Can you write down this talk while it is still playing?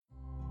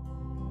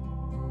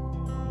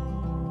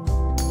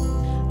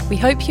We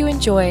hope you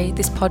enjoy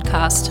this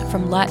podcast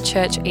from Light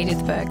Church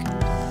Edithburgh.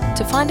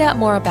 To find out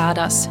more about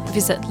us,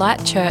 visit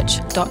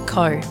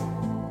lightchurch.co.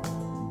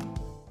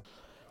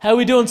 How are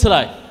we doing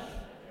today?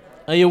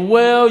 Are you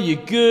well? You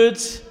good?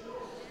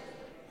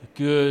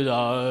 Good.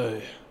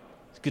 Oh,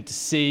 it's good to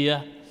see you.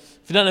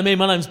 If you don't know me,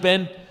 my name's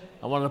Ben.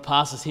 I'm one of the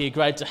pastors here.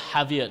 Great to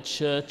have you at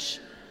church.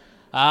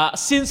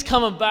 Since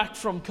coming back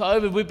from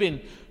COVID, we've been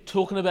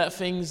talking about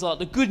things like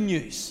the good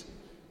news.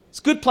 It's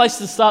a good place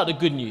to start the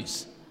good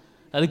news.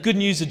 The good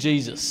news of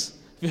Jesus.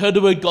 If you heard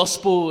the word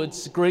gospel,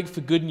 it's Greek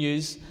for good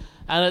news.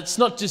 And it's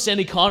not just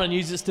any kind of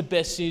news, it's the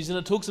best news. And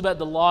it talks about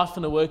the life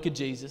and the work of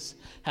Jesus.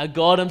 How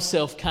God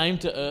himself came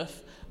to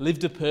earth,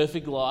 lived a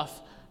perfect life,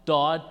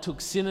 died,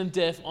 took sin and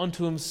death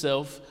onto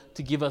himself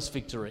to give us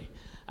victory.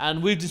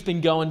 And we've just been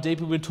going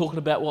deeper. We've been talking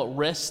about what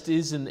rest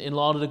is in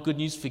light of the good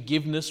news,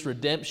 forgiveness,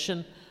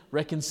 redemption,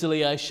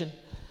 reconciliation.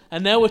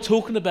 And now we're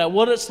talking about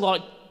what it's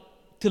like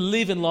to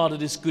live in light of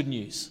this good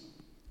news.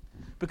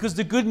 Because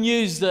the good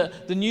news, the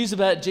news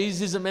about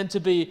Jesus isn't meant to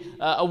be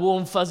a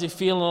warm, fuzzy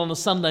feeling on a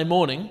Sunday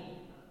morning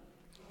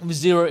with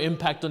zero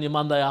impact on your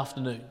Monday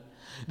afternoon.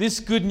 This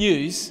good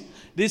news,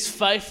 this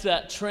faith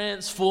that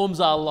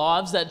transforms our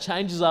lives, that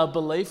changes our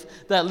belief,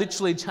 that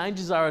literally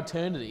changes our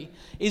eternity,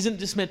 isn't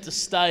just meant to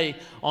stay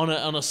on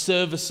a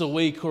service a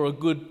week or a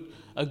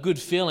good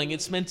feeling.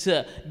 It's meant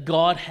to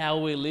guide how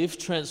we live,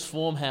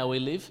 transform how we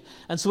live.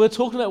 And so we're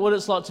talking about what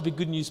it's like to be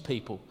good news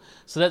people.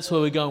 So that's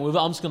where we're going with it.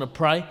 I'm just going to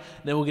pray,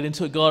 then we'll get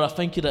into it. God, I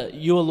thank you that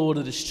you're Lord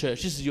of this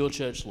church. This is your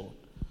church, Lord.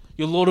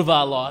 You're Lord of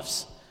our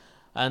lives.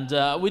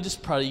 And we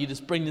just pray that you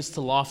just bring this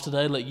to life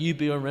today. Let you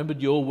be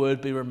remembered, your word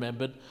be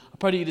remembered. I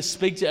pray that you just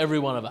speak to every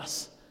one of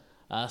us,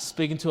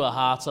 speak into our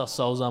hearts, our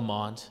souls, our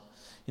mind.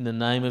 In the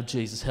name of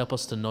Jesus, help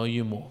us to know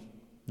you more,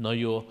 know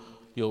your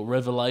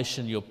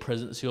revelation, your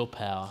presence, your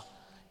power.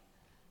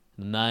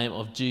 In the name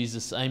of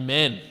Jesus,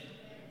 amen.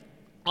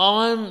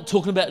 I'm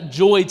talking about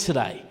joy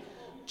today.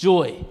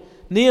 Joy.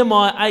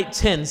 Nehemiah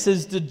 8:10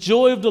 says, the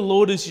joy of the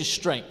Lord is your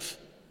strength.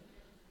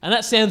 And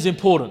that sounds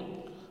important.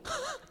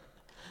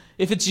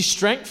 If it's your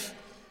strength,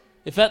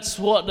 if that's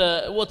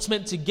what's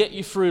meant to get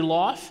you through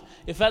life,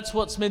 if that's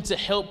what's meant to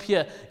help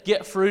you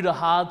get through the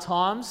hard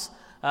times,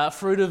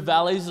 through the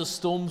valleys, the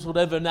storms,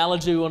 whatever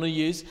analogy we want to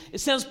use, it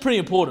sounds pretty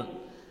important.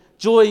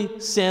 Joy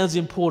sounds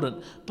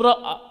important. But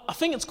I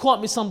think it's quite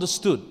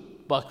misunderstood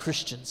by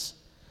Christians.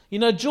 You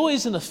know, joy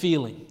isn't a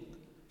feeling.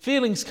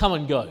 Feelings come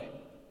and go.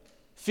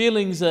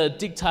 Feelings are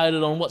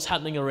dictated on what's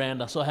happening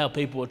around us or how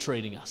people are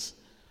treating us.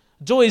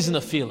 Joy isn't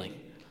a feeling.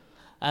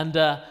 And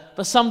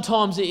but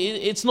sometimes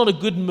it's not a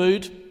good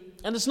mood,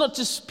 and it's not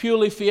just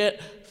purely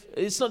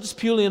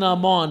in our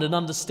mind and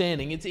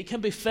understanding. It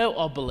can be felt,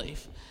 I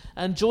believe.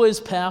 And joy is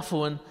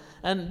powerful,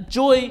 and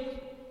joy,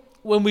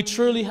 when we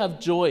truly have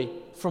joy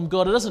from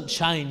God, it doesn't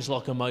change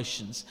like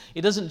emotions.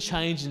 It doesn't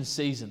change in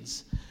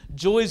seasons.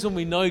 Joy is when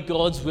we know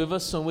God's with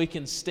us and we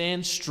can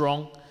stand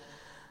strong.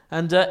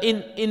 And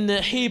in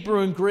the Hebrew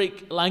and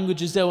Greek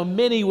languages, there were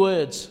many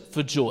words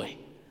for joy.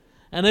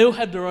 And they all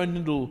had their own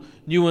little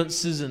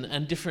nuances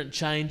and different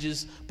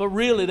changes, but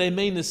really they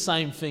mean the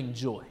same thing,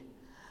 joy.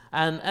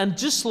 And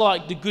just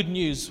like the good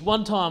news,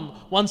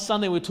 one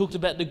Sunday we talked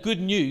about the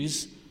good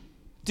news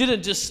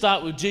didn't just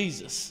start with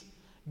Jesus.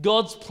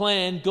 God's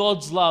plan,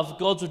 God's love,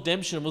 God's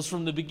redemption was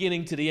from the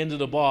beginning to the end of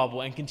the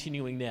Bible and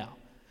continuing now.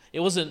 It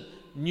wasn't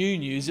new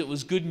news, it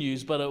was good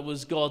news, but it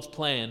was God's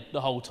plan the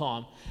whole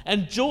time.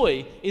 And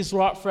joy is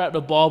right throughout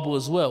the Bible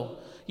as well.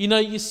 You know,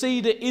 you see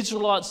the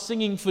Israelites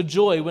singing for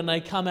joy when they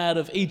come out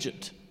of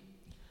Egypt.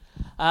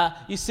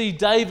 You see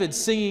David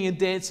singing and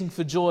dancing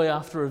for joy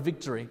after a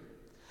victory.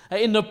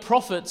 In the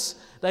prophets,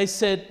 they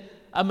said,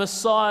 a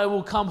Messiah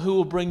will come who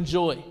will bring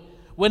joy.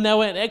 When they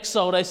went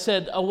exile, they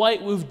said,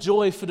 await with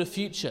joy for the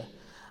future.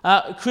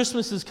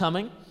 Christmas is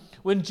coming.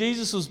 When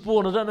Jesus was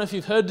born, I don't know if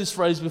you've heard this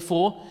phrase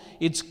before,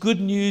 it's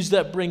good news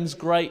that brings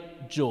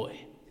great joy.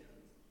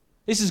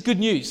 This is good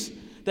news,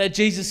 that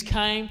Jesus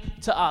came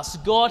to us.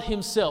 God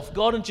himself,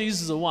 God and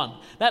Jesus are one.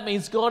 That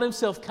means God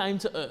himself came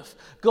to earth.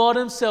 God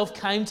himself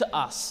came to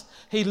us.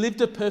 He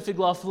lived a perfect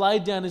life,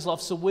 laid down his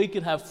life so we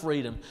could have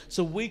freedom,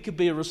 so we could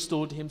be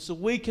restored to him, so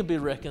we can be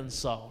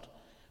reconciled.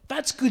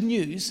 That's good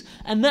news,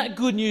 and that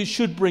good news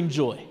should bring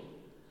joy.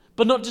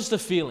 But not just a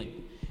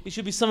feeling. It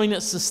should be something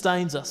that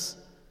sustains us.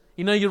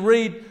 You know, you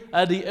read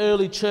the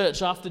early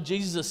church after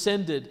Jesus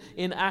ascended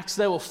in Acts,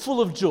 they were full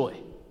of joy.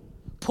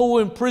 Paul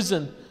in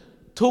prison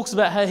talks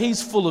about how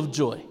he's full of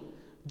joy.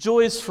 Joy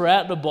is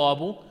throughout the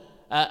Bible,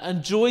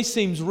 and joy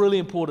seems really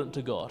important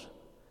to God.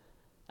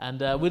 And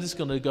we're just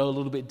going to go a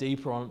little bit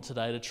deeper on it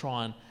today to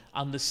try and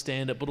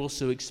understand it, but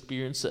also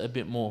experience it a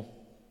bit more.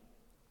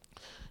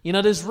 You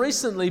know, there's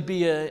recently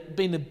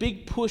been a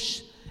big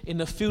push in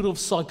the field of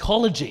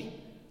psychology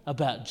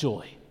about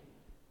joy.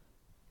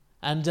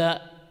 And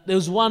there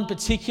was one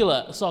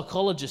particular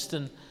psychologist,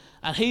 and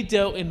he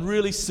dealt in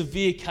really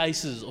severe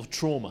cases of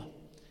trauma.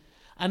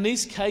 And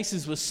these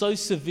cases were so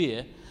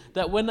severe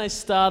that when they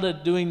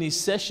started doing these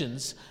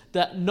sessions,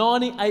 that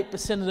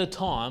 98% of the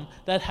time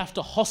they'd have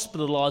to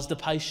hospitalise the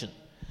patient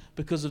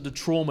because of the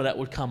trauma that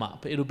would come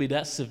up. It'll be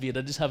that severe.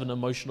 They just have an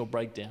emotional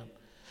breakdown.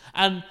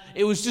 And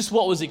it was just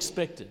what was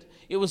expected.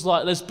 It was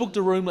like, let's book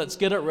the room, let's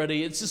get it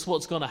ready. It's just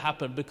what's going to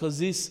happen because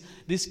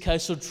this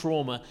case of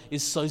trauma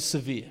is so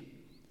severe.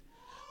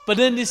 But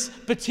then this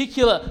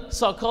particular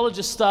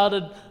psychologist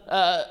started,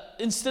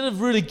 instead of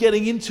really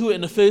getting into it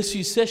in the first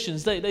few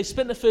sessions, they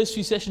spent the first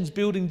few sessions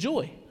building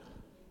joy.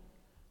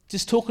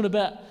 Just talking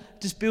about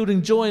just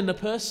building joy in the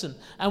person.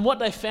 And what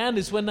they found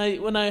is when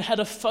they had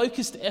a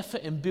focused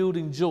effort in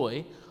building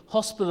joy,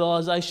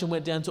 hospitalisation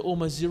went down to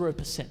almost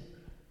 0%.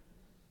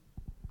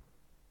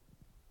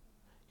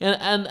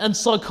 And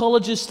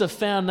psychologists have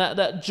found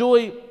that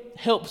joy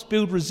helps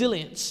build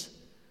resilience.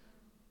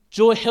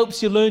 Joy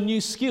helps you learn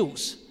new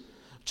skills.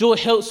 Joy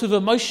helps with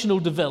emotional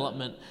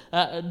development.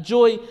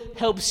 Joy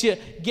helps you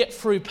get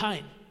through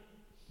pain.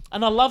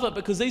 And I love it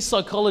because these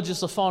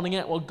psychologists are finding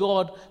out what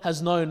God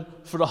has known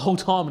for the whole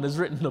time and has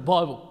written in the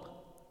Bible.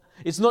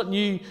 It's not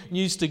new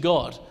news to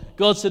God.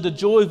 God said the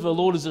joy of the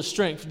Lord is a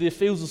strength. The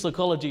fields of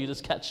psychology are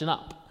just catching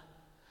up.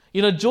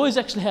 You know, joy is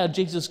actually how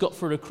Jesus got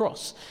through the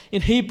cross.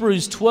 In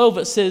Hebrews 12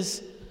 it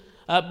says,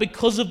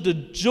 because of the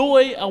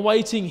joy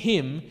awaiting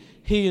him,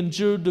 he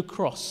endured the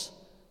cross,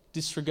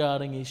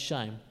 disregarding his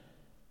shame.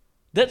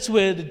 That's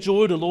where the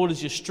joy of the Lord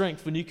is your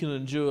strength, when you can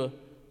endure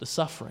the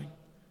suffering.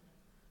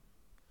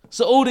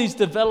 So all these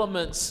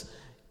developments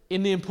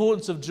in the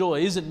importance of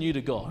joy isn't new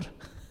to God.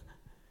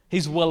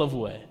 He's well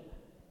aware.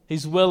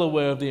 He's well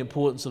aware of the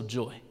importance of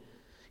joy.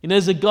 You know,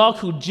 there's a guy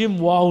called Jim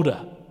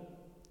Wilder,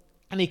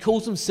 and he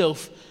calls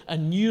himself a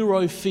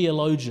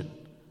neurotheologian.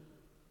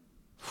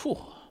 Whew.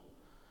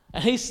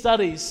 And he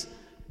studies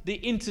the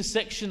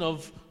intersection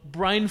of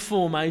brain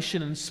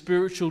formation and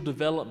spiritual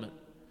development.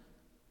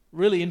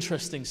 Really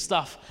interesting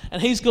stuff.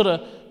 And he's got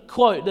a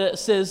quote that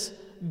says,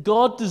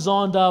 God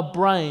designed our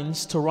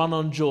brains to run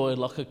on joy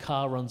like a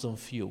car runs on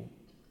fuel.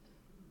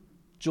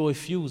 Joy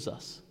fuels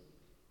us.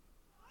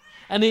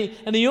 And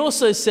he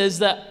also says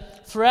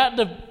that throughout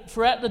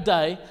the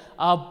day,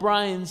 our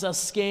brains are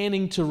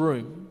scanning the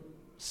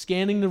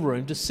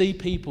room to see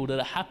people that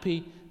are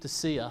happy to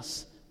see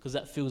us, because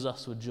that fills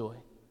us with joy.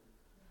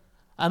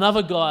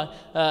 Another guy,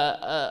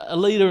 a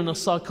leader in the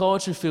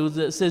psychiatry field,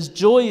 that says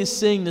joy is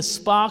seeing the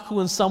sparkle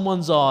in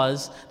someone's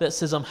eyes that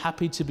says, I'm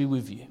happy to be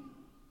with you.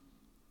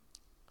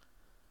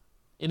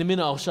 In a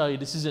minute I'll show you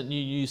this isn't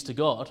new news to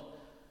God.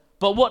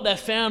 But what they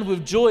found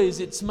with joy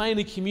is it's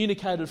mainly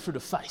communicated through the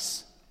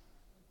face,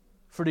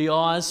 through the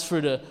eyes,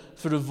 through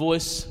the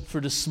voice,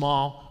 through the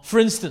smile. For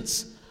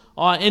instance,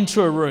 I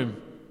enter a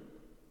room.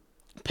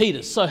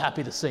 Peter's so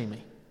happy to see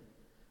me.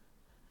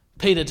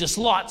 Peter just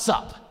lights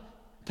up.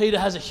 Peter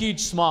has a huge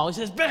smile. He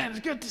says, Ben,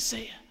 it's good to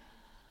see you.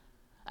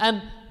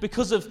 And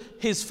because of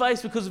his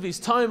face, because of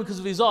his tone, because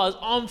of his eyes,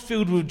 I'm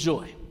filled with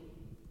joy.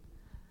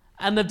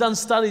 And they've done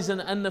studies,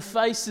 and the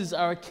faces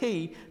are a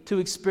key to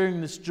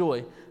experiencing this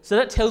joy. So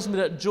that tells me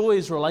that joy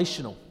is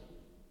relational.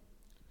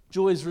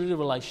 Joy is really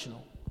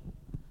relational.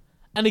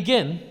 And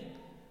again,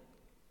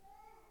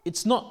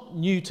 it's not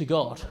new to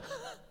God.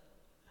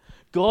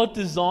 God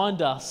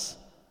designed us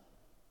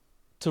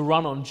to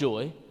run on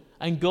joy,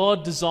 and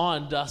God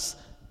designed us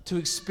to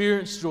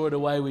experience joy the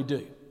way we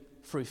do,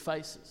 through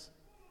faces.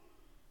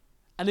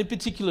 And in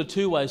particular,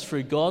 two ways,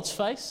 through God's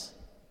face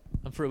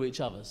and through each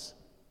other's.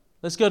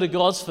 Let's go to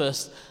God's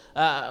first.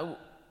 A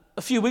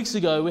few weeks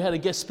ago, we had a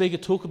guest speaker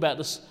talk about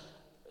this,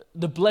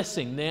 the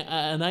blessing,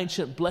 an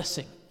ancient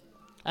blessing.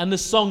 And the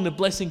song, The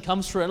Blessing,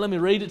 comes through. And let me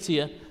read it to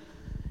you.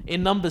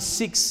 In number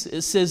 6,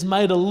 it says,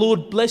 May the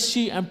Lord bless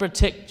you and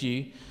protect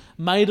you.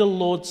 May the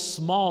Lord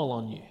smile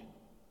on you.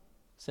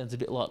 Sounds a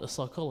bit like the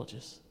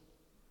psychologist.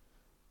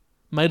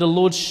 May the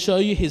Lord show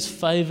you his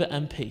favour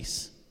and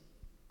peace.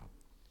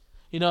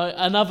 You know,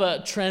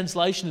 another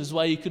translation is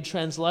where you could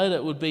translate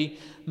it would be,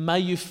 may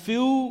you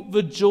feel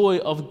the joy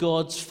of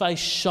God's face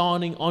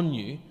shining on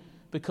you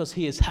because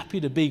he is happy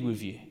to be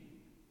with you.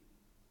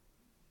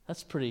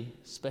 That's pretty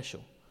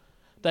special.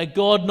 That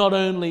God not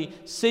only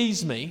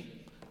sees me,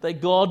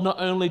 that God not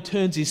only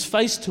turns his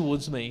face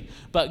towards me,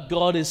 but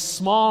God is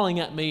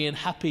smiling at me and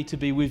happy to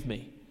be with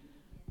me.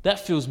 That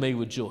fills me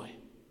with joy.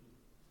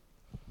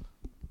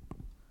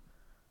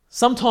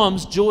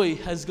 Sometimes joy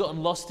has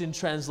gotten lost in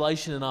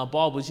translation in our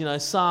Bibles. You know,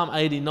 Psalm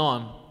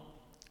 89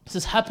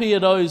 says, Happy are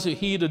those who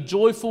hear the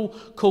joyful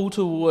call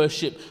to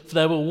worship, for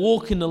they will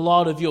walk in the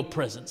light of your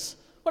presence.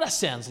 Well, that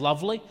sounds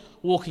lovely,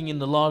 walking in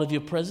the light of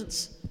your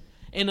presence.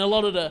 In a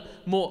lot of the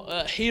more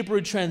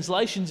Hebrew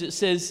translations, it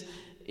says,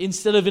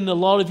 instead of in the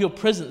light of your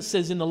presence, it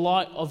says in the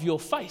light of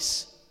your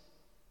face.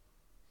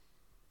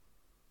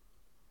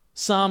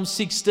 Psalm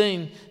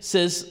 16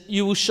 says,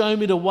 You will show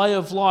me the way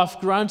of life,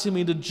 granting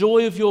me the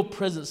joy of your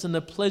presence and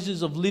the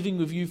pleasures of living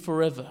with you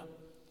forever.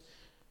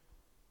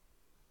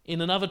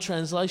 In another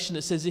translation,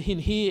 it says, In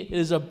here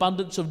is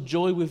abundance of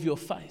joy with your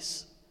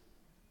face.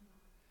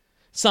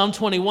 Psalm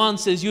 21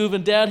 says, You have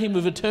endowed him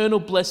with eternal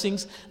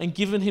blessings and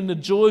given him the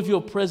joy of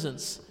your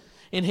presence.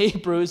 In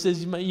Hebrew, it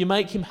says, You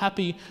make him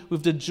happy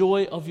with the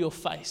joy of your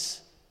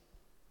face.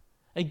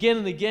 Again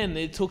and again,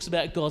 it talks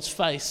about God's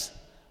face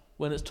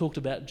when it's talked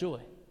about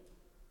joy.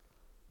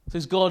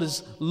 Because God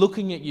is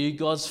looking at you,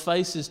 God's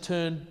face is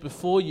turned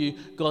before you,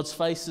 God's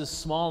face is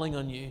smiling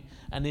on you,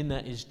 and in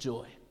that is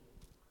joy.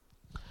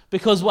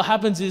 Because what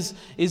happens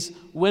is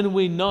when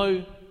we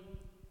know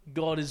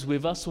God is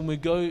with us, when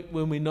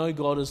we know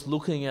God is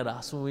looking at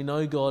us, when we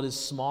know God is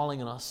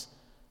smiling on us,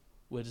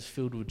 we're just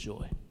filled with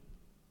joy.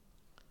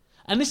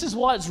 And this is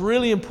why it's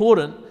really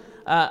important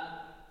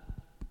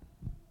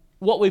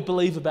what we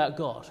believe about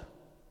God.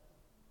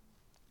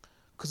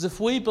 Because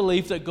if we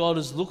believe that God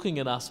is looking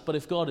at us, but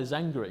if God is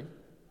angry,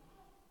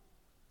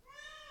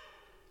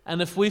 and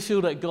if we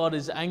feel that God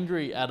is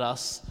angry at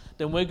us,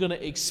 then we're going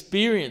to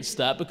experience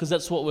that because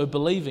that's what we're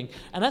believing.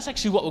 And that's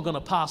actually what we're going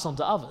to pass on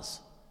to others.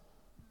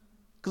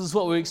 Because it's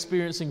what we're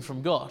experiencing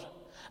from God.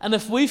 And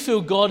if we feel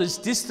God is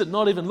distant,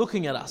 not even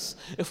looking at us,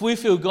 if we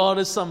feel God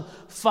is some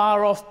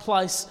far off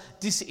place,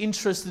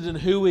 disinterested in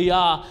who we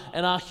are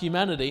and our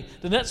humanity,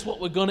 then that's what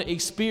we're going to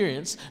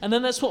experience. And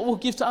then that's what we'll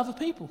give to other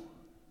people.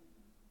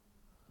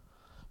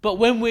 But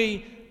when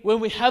we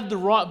have the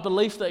right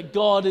belief that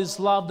God is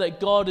love, that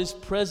God is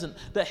present,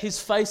 that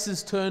His face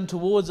is turned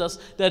towards us,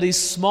 that He's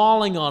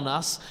smiling on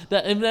us,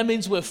 and that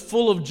means we're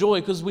full of joy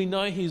because we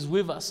know He's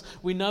with us.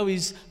 We know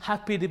He's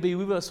happy to be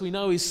with us. We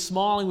know He's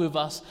smiling with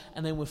us,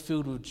 and then we're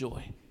filled with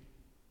joy.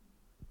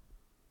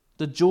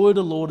 The joy of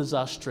the Lord is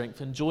our strength,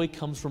 and joy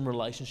comes from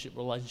relationship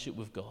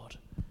with God.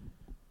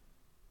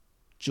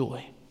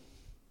 Joy.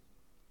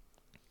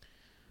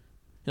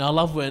 I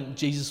love when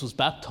Jesus was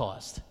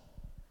baptized.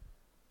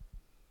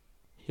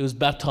 He was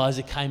baptized,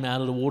 he came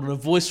out of the water, and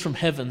a voice from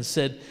heaven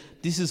said,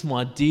 "This is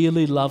my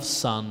dearly loved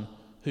Son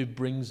who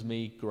brings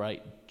me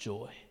great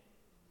joy."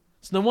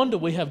 It's no wonder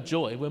we have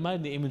joy. We're made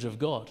in the image of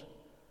God.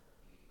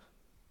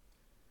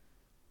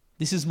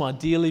 This is my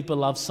dearly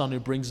beloved Son who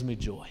brings me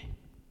joy.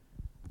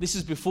 This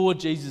is before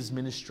Jesus'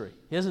 ministry.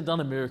 He hasn't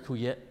done a miracle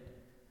yet.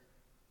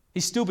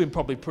 He's still been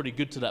probably pretty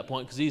good to that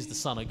point because he's the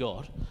Son of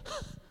God.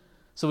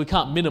 So we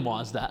can't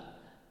minimize that.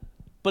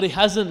 But he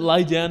hasn't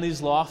laid down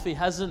his life. He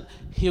hasn't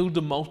healed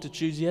the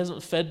multitudes. He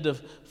hasn't fed the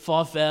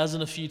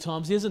 5,000 a few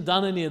times. He hasn't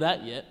done any of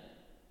that yet.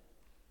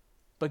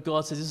 But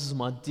God says, "This is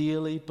my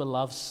dearly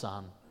beloved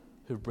Son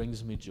who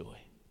brings me joy."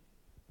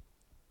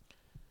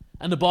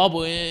 And the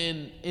Bible,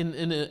 in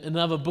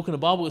another book in the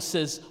Bible, it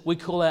says we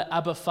call our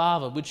Abba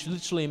Father, which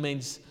literally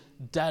means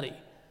daddy,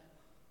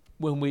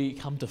 when we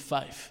come to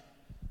faith.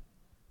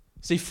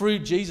 See, through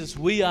Jesus,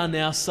 we are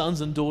now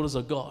sons and daughters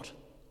of God.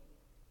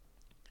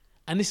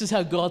 And this is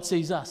how God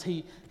sees us.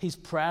 He's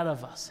proud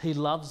of us. He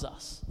loves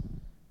us.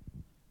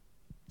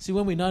 See,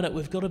 when we know that,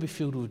 we've got to be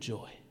filled with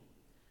joy.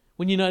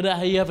 When you know that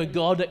how you have a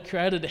God that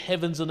created the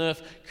heavens and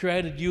earth,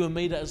 created you and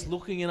me, that is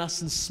looking at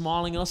us and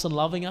smiling at us and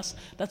loving us,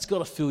 that's got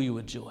to fill you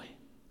with joy.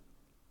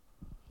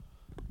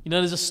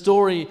 There's a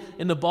story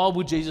in the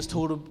Bible Jesus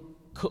told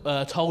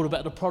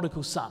about the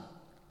prodigal son.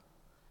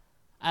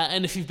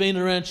 And if you've been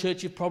around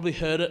church, you've probably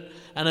heard it.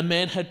 And a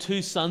man had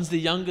 2 sons. The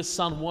youngest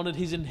son wanted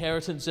his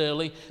inheritance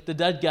early. The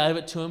dad gave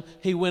it to him.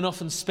 He went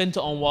off and spent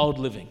it on wild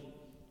living,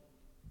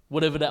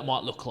 whatever that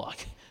might look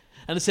like.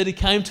 And it said he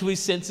came to his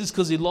senses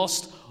because he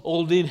lost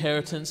all the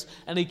inheritance.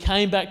 And he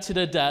came back to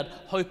the dad,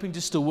 hoping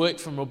just to work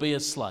for him or be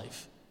a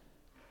slave.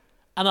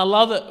 And I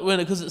love it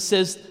because it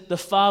says the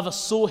father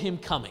saw him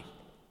coming.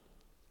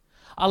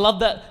 I love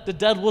that the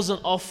dad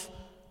wasn't off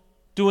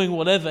doing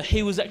whatever.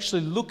 He was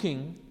actually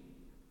looking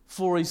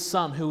for his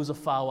son who was a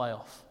far way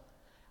off.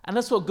 And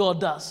that's what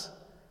God does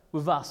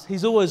with us.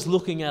 He's always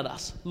looking at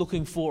us,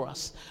 looking for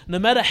us. No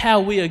matter how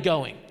we are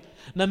going,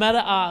 no matter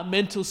our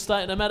mental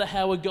state, no matter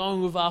how we're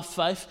going with our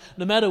faith,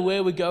 no matter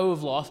where we go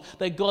with life,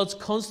 that God's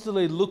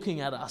constantly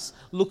looking at us,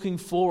 looking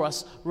for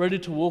us, ready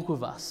to walk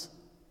with us.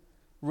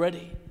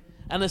 Ready.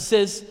 And it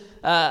says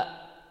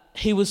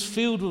he was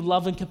filled with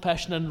love and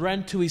compassion and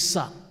ran to his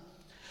son.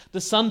 The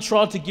son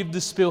tried to give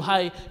the spiel,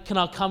 "Hey, can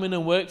I come in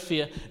and work for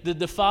you?"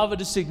 The father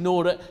just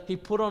ignored it. He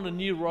put on a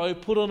new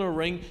robe, put on a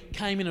ring,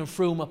 came in and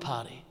threw him a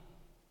party.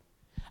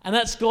 And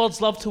that's God's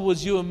love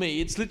towards you and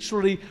me. It's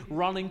literally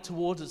running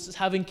towards us. It's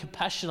having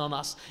compassion on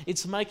us.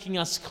 It's making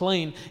us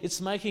clean. It's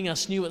making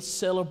us new. It's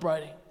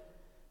celebrating.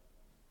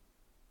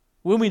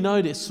 When we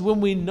know this,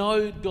 when we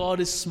know God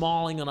is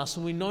smiling on us,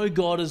 when we know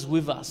God is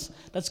with us,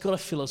 that's got to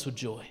fill us with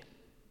joy.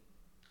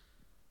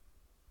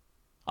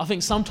 I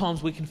think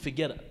sometimes we can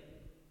forget it.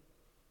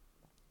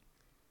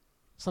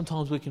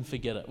 Sometimes we can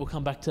forget it. We'll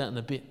come back to that in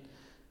a bit.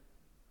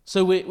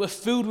 So we're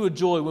filled with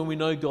joy when we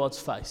know God's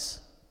face.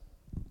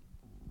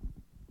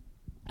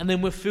 And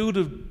then we're filled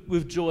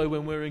with joy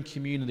when we're in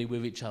community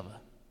with each other.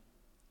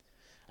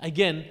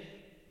 Again,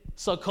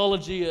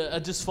 psychology are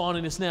just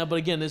finding this now, but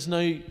again, it's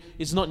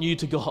not new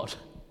to God.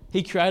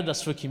 He created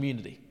us for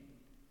community.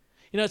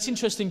 It's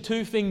interesting,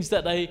 2 things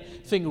that they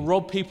think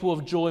rob people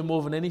of joy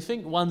more than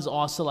anything. One's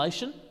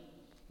isolation,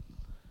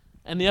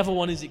 and the other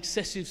one is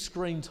excessive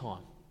screen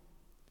time.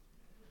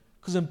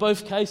 Because in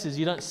both cases,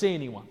 you don't see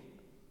anyone.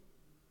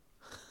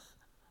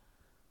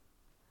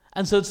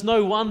 And so it's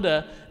no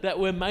wonder that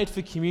we're made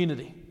for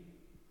community.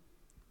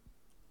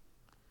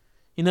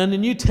 In the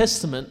New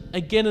Testament,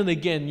 again and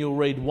again, you'll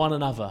read one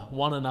another.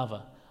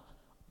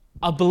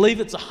 I believe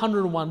it's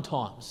 101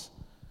 times.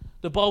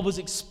 The Bible is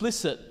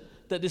explicit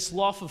that this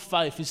life of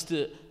faith is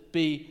to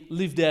be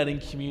lived out in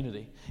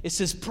community. It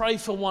says pray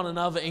for one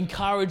another,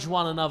 encourage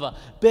one another,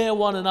 bear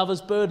one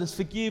another's burdens,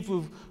 forgive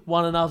with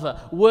one another,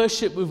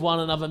 worship with one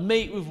another,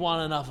 meet with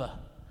one another.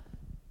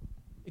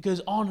 It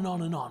goes on and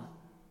on and on.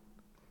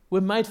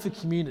 We're made for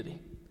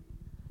community.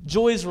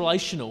 Joy is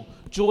relational.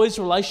 Joy is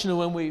relational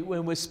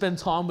when we spend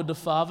time with the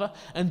Father,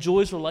 and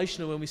joy is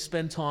relational when we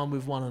spend time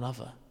with one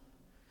another.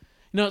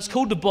 You know, it's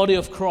called the body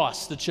of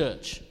Christ, the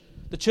church.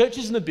 The church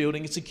isn't a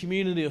building, it's a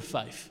community of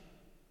faith.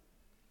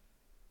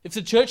 If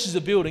the church is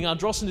a building, our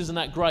Drossend isn't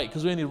that great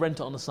because we only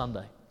rent it on a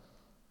Sunday.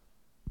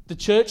 The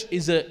church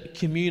is a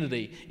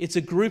community. It's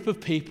a group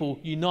of people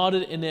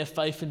united in their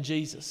faith in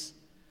Jesus.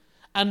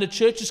 And the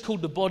church is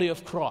called the body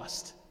of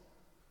Christ.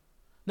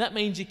 That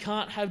means you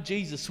can't have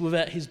Jesus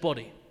without his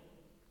body.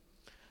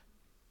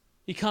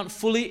 You can't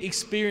fully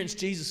experience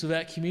Jesus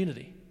without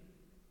community.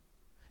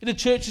 The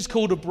church is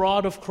called a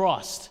bride of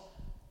Christ.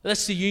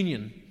 That's the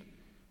union.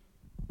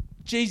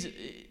 Jesus,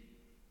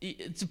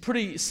 it's a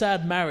pretty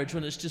sad marriage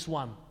when it's just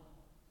one.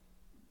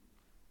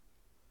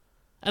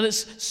 And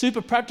it's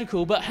super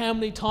practical, but how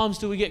many times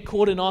do we get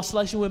caught in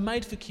isolation? We're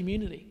made for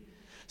community.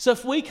 So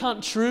if we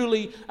can't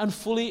truly and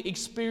fully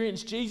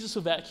experience Jesus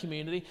without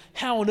community,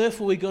 how on earth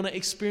are we going to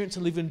experience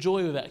and live in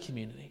joy without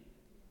community?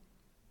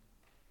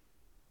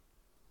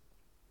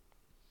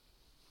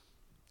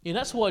 And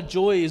that's why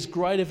joy is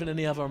greater than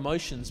any other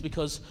emotions,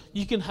 because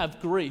you can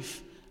have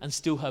grief and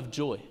still have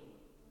joy.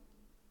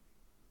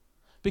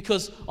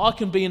 Because I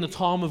can be in a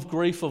time of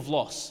grief, of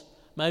loss.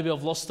 Maybe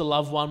I've lost a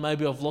loved one,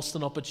 maybe I've lost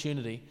an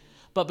opportunity.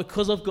 But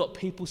because I've got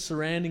people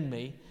surrounding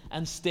me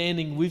and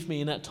standing with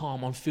me in that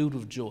time, I'm filled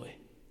with joy.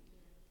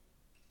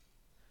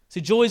 See,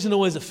 joy isn't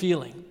always a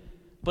feeling,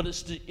 but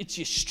it's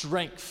your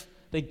strength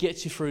that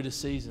gets you through the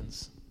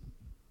seasons.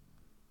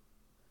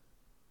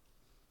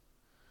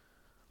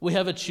 We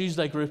have a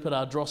Tuesday group at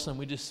our Drossend.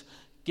 We just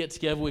get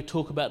together, we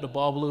talk about the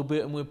Bible a little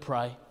bit, and we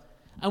pray.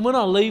 And when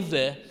I leave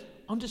there,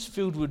 I'm just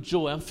filled with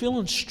joy. I'm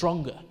feeling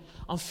stronger.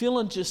 I'm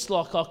feeling just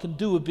like I can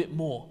do a bit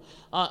more.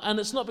 And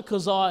it's not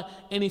because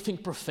anything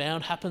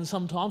profound happens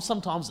sometimes.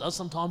 Sometimes it does,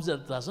 sometimes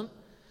it doesn't.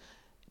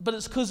 But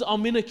it's because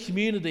I'm in a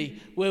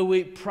community where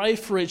we pray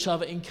for each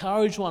other,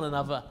 encourage one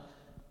another,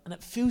 and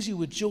it fills you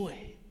with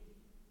joy.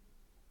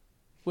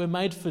 We're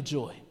made for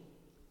joy.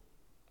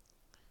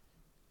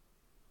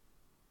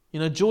 You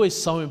know, joy is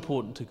so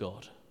important to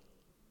God.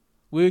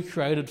 We're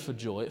created for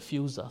joy. It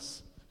fuels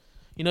us.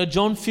 You know,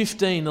 John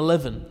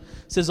 15:11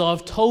 says,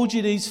 I've told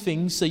you these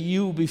things so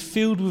you will be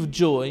filled with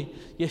joy.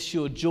 Yes,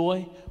 your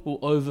joy will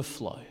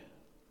overflow.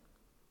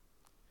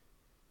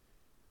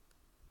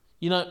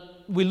 You know,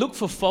 we look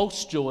for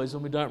false joys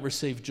when we don't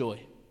receive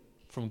joy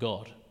from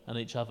God and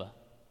each other.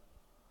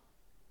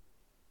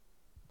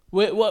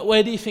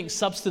 Where do you think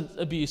substance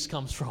abuse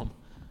comes from?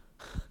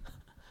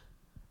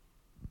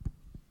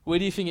 Where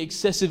do you think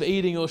excessive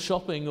eating or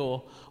shopping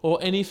or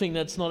anything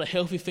that's not a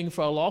healthy thing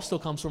for our lifestyle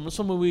comes from? It's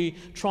somewhere we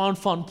try and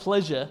find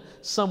pleasure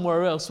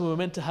somewhere else when we're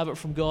meant to have it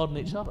from God and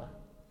each other.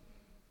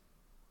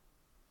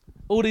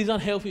 All these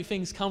unhealthy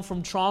things come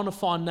from trying to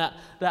find that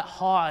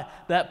high,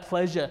 that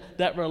pleasure,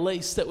 that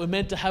release that we're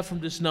meant to have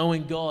from just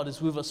knowing God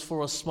is with us,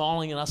 for us,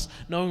 smiling at us,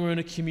 knowing we're in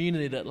a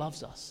community that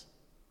loves us.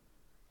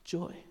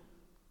 Joy.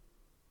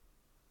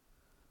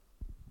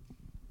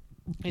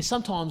 And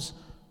sometimes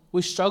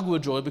we struggle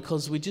with joy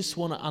because we just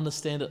want to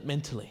understand it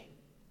mentally.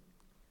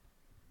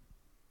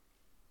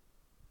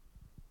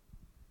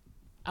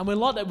 And we're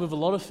like that with a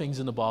lot of things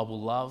in the Bible,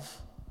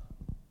 love,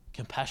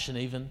 compassion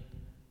even.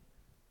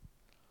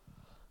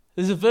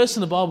 There's a verse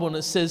in the Bible and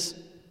it says,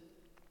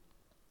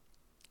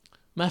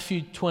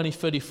 Matthew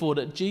 20:34,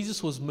 that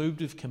Jesus was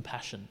moved with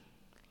compassion.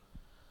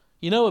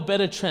 You know, a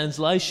better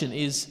translation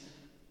is,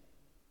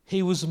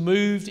 he was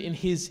moved in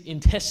his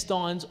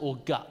intestines or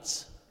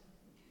guts.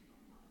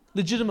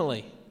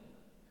 Legitimately.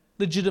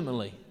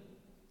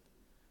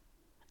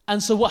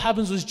 And so what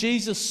happens was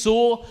Jesus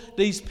saw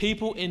these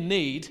people in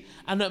need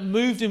and it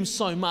moved him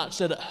so much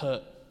that it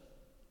hurt.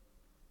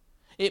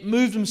 It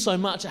moved him so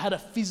much it had a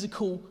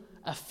physical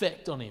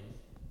effect on him.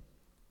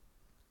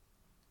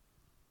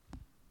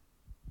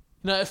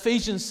 You know,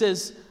 Ephesians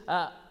says,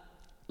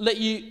 let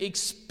you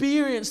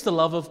experience the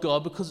love of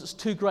God because it's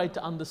too great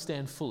to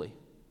understand fully.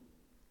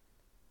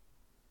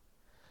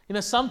 You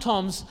know,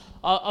 sometimes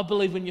I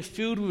believe when you're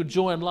filled with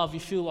joy and love, you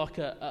feel like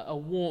a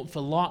warmth, a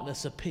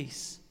lightness, a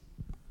peace.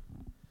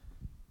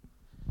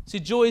 See,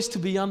 joy is to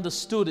be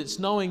understood. It's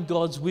knowing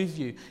God's with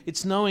you.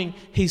 It's knowing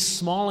he's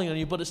smiling on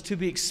you, but it's to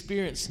be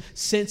experienced,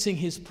 sensing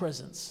his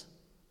presence.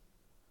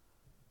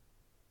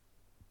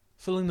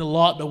 Feeling the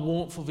light, the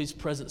warmth of his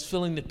presence,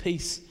 feeling the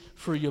peace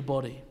through your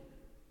body.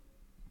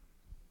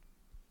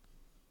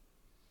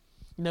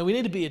 You know, we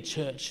need to be a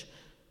church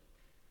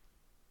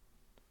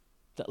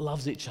that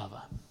loves each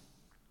other.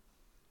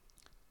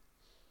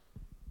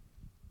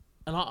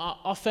 And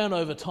I found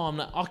over time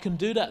that I can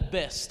do that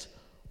best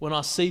when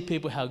I see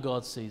people how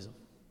God sees them.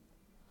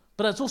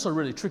 But it's also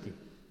really tricky.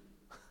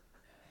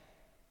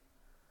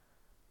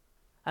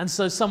 And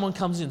so someone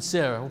comes in,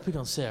 Sarah, we'll pick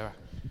on Sarah.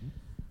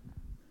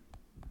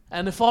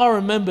 And if I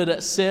remember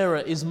that Sarah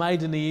is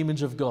made in the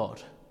image of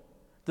God,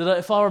 that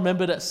if I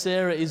remember that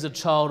Sarah is a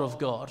child of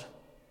God,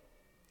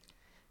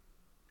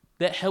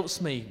 that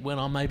helps me when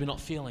I'm maybe not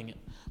feeling it.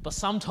 But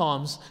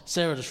sometimes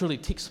Sarah just really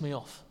ticks me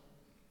off.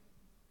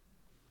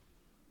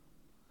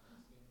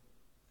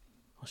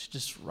 Or she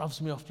just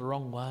rubs me off the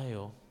wrong way,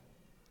 or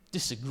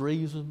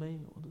disagrees with me,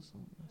 or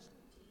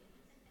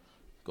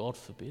God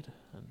forbid.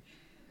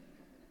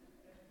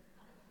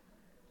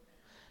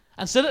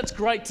 And so that's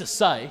great to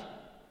say,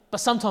 but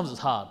sometimes it's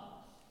hard.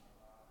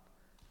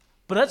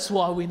 But that's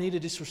why we need to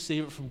just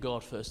receive it from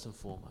God first and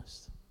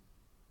foremost.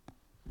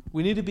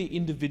 We need to be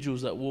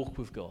individuals that walk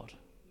with God,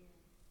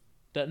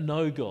 that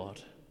know God,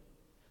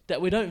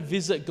 that we don't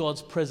visit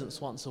God's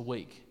presence once a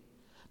week,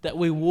 that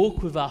we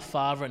walk with our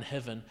Father in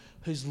heaven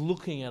who's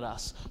looking at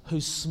us,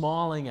 who's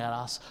smiling at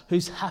us,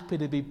 who's happy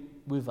to be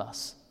with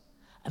us.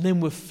 And then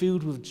we're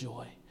filled with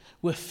joy.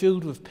 We're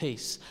filled with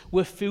peace.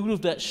 We're filled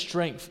with that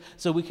strength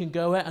so we can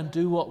go out and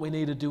do what we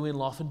need to do in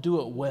life and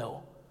do it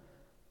well.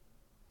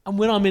 And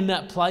when I'm in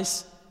that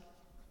place,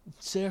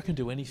 Sarah can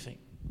do anything.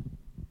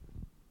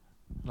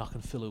 And I can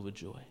fill her with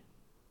joy.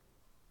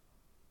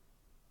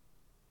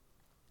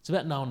 It's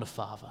about knowing the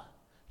Father.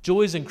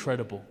 Joy is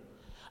incredible.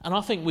 And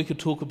I think we could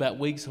talk about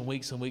weeks and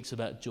weeks and weeks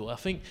about joy. I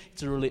think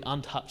it's a really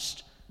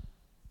untouched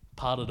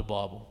part of the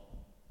Bible.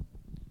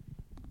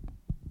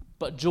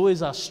 But joy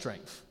is our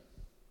strength.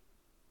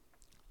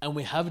 And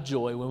we have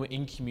joy when we're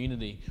in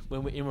community,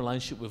 when we're in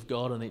relationship with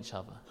God and each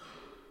other.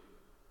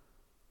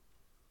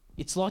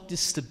 It's like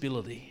this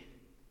stability.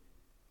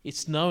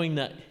 It's knowing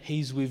that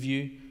He's with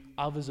you,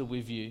 others are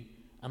with you,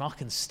 and I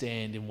can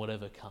stand in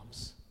whatever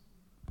comes.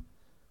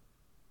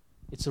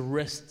 It's a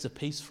rest, it's a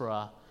peace for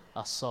our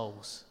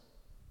souls.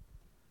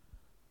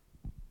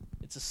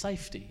 It's a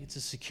safety, it's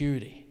a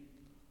security.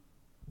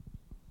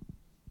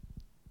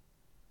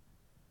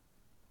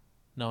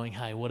 Knowing,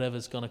 hey,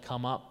 whatever's going to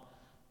come up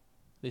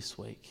this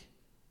week,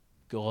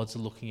 God's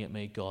looking at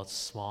me, God's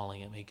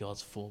smiling at me,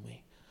 God's for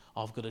me.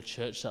 I've got a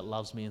church that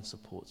loves me and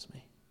supports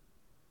me.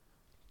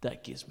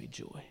 That gives me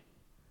joy.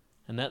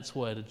 And that's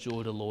why the joy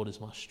of the Lord is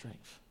my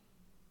strength.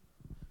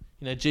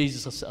 You know,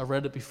 Jesus, I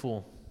read it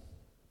before.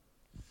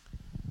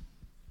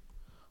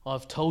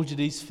 I've told you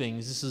these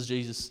things, this is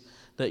Jesus,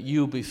 that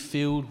you will be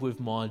filled with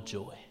my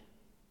joy.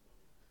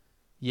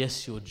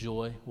 Yes, your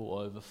joy will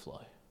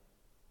overflow.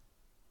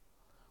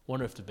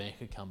 Wonder if the band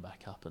could come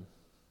back up and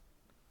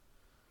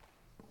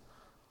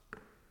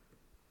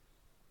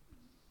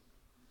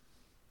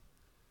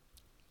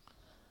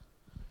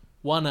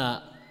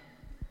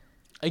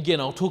again,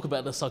 I'll talk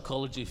about the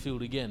psychology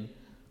field again,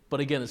 but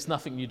again, it's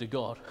nothing new to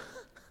God.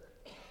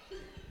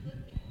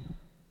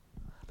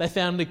 They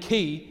found the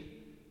key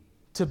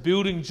to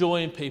building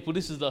joy in people,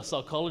 this is the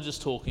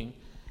psychologist talking,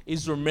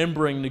 is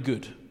remembering the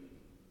good,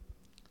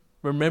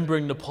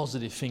 remembering the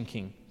positive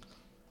thinking,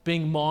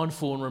 being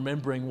mindful and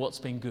remembering what's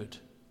been good.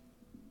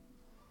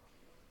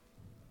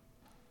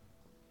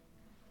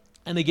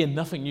 And again,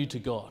 nothing new to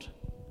God.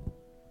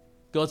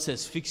 God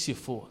says, fix your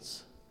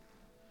thoughts.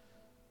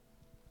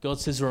 God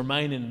says,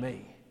 remain in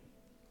me.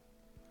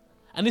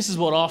 And this is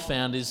what I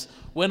found is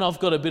when I've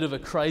got a bit of a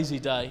crazy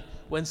day,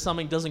 when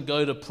something doesn't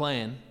go to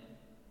plan,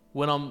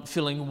 when I'm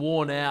feeling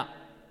worn out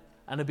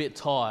and a bit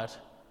tired,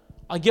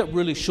 I get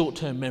really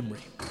short-term memory.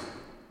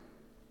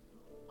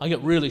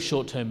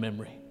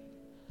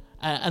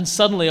 And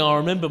suddenly I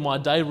remember my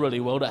day really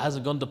well that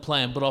hasn't gone to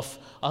plan, but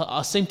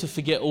I seem to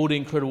forget all the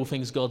incredible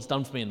things God's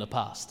done for me in the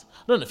past.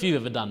 I don't know if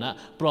you've ever done that,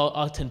 but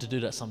I tend to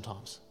do that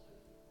sometimes.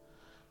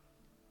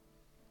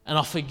 And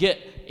I forget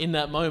in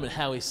that moment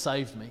how He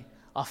saved me.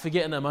 I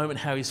forget in that moment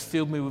how He's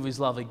filled me with His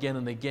love again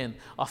and again.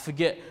 I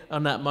forget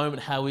in that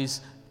moment how He's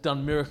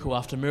done miracle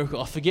after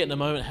miracle. I forget in the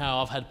moment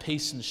how I've had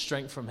peace and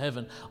strength from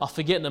heaven. I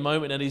forget in the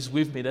moment that He's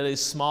with me, that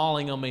He's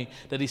smiling on me,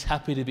 that He's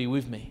happy to be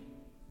with me.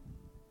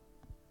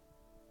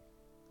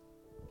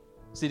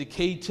 See, the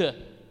key to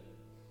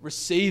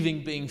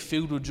receiving being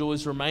filled with joy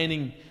is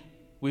remaining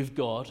with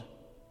God,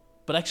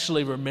 but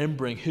actually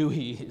remembering who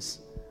He is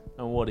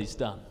and what He's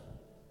done.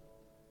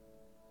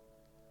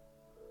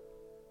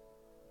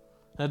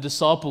 The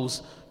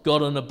disciples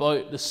got on a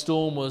boat, the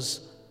storm was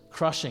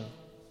crushing.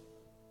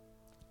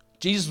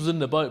 Jesus was in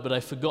the boat, but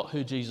they forgot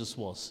who Jesus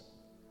was.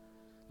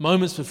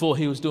 Moments before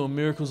He was doing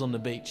miracles on the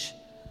beach,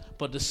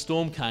 but the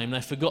storm came,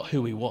 they forgot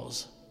who He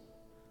was.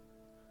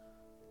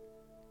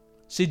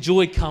 See,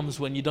 joy comes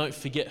when you don't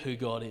forget who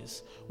God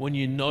is, when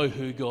you know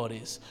who God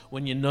is,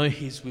 when you know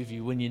He's with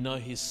you, when you know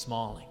He's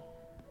smiling.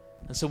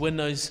 And so when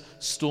those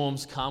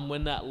storms come,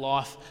 when that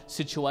life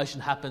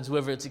situation happens,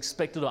 whether it's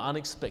expected or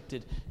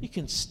unexpected, you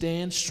can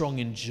stand strong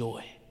in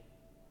joy.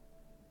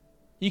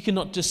 You can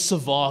not just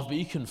survive, but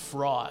you can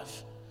thrive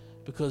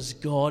because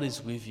God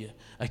is with you,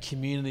 a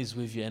community is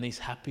with you, and He's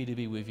happy to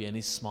be with you, and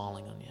He's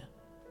smiling on you.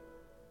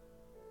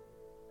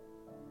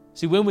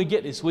 See, when we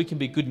get this, we can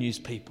be good news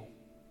people.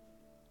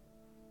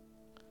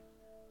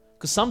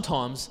 Because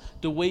sometimes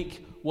the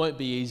week won't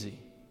be easy.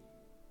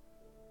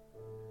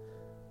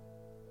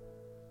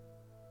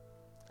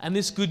 And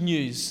this good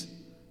news,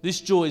 this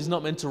joy is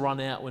not meant to run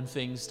out when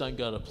things don't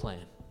go to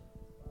plan.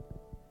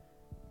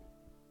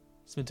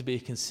 It's meant to be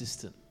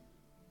consistent.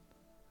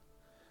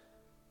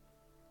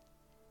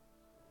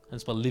 And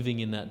it's by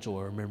living in that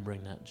joy,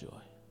 remembering that joy.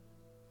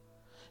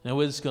 Now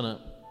we're just going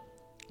to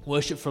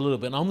worship for a little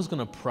bit, and I'm just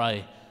going to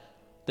pray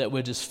that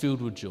we're just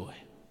filled with joy.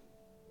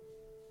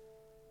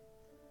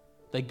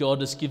 That God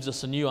just gives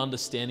us a new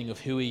understanding of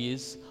who He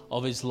is,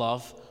 of His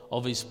love,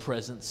 of His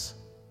presence.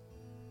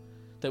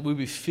 That we'll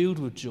be filled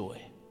with joy.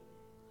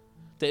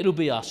 That it'll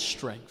be our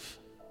strength.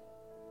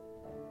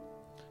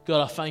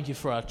 God, I thank You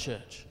for our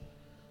church.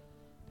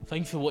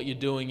 Thank You for what You're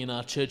doing in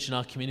our church, in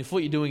our community, for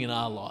what You're doing in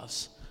our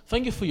lives.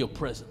 Thank You for Your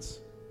presence.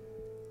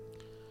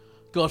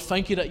 God,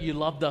 thank You that You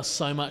loved us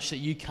so much that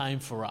You came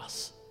for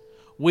us.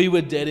 We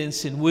were dead in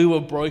sin. We were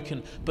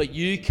broken, but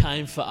You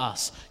came for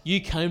us. You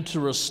came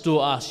to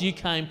restore us. You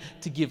came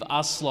to give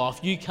us life.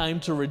 You came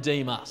to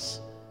redeem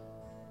us.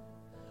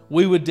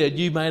 We were dead.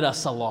 You made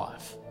us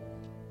alive.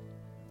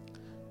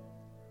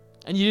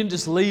 And You didn't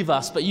just leave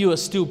us, but You are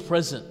still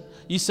present.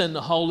 You sent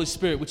the Holy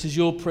Spirit, which is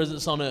Your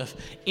presence on earth,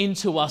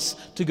 into us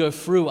to go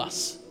through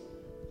us.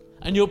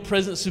 And Your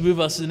presence is with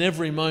us in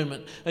every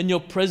moment. And Your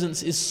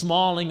presence is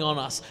smiling on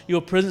us.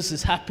 Your presence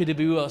is happy to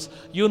be with us.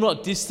 You're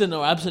not distant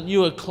or absent.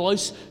 You are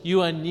close.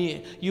 You are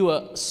near. You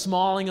are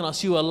smiling on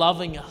us. You are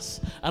loving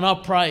us. And I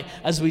pray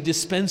as we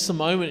dispense a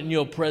moment in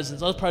Your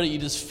presence, I pray that You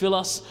just fill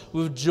us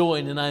with joy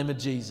in the name of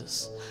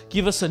Jesus.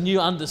 Give us a new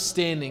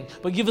understanding,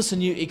 but give us a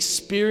new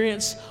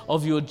experience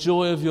of Your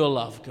joy, of Your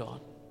love,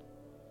 God.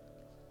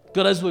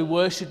 God, as we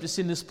worship just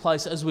in this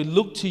place, as we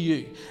look to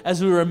You,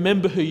 as we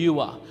remember who You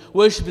are.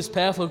 Worship is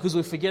powerful because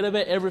we forget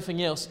about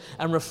everything else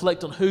and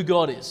reflect on who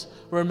God is.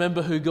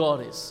 Remember who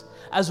God is.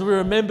 As we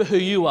remember who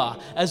You are,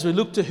 as we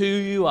look to who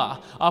You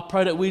are, I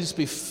pray that we just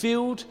be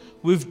filled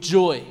with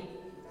joy.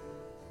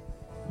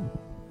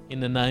 In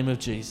the name of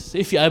Jesus.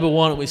 If you're able,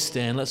 why don't we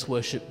stand? Let's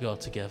worship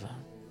God together.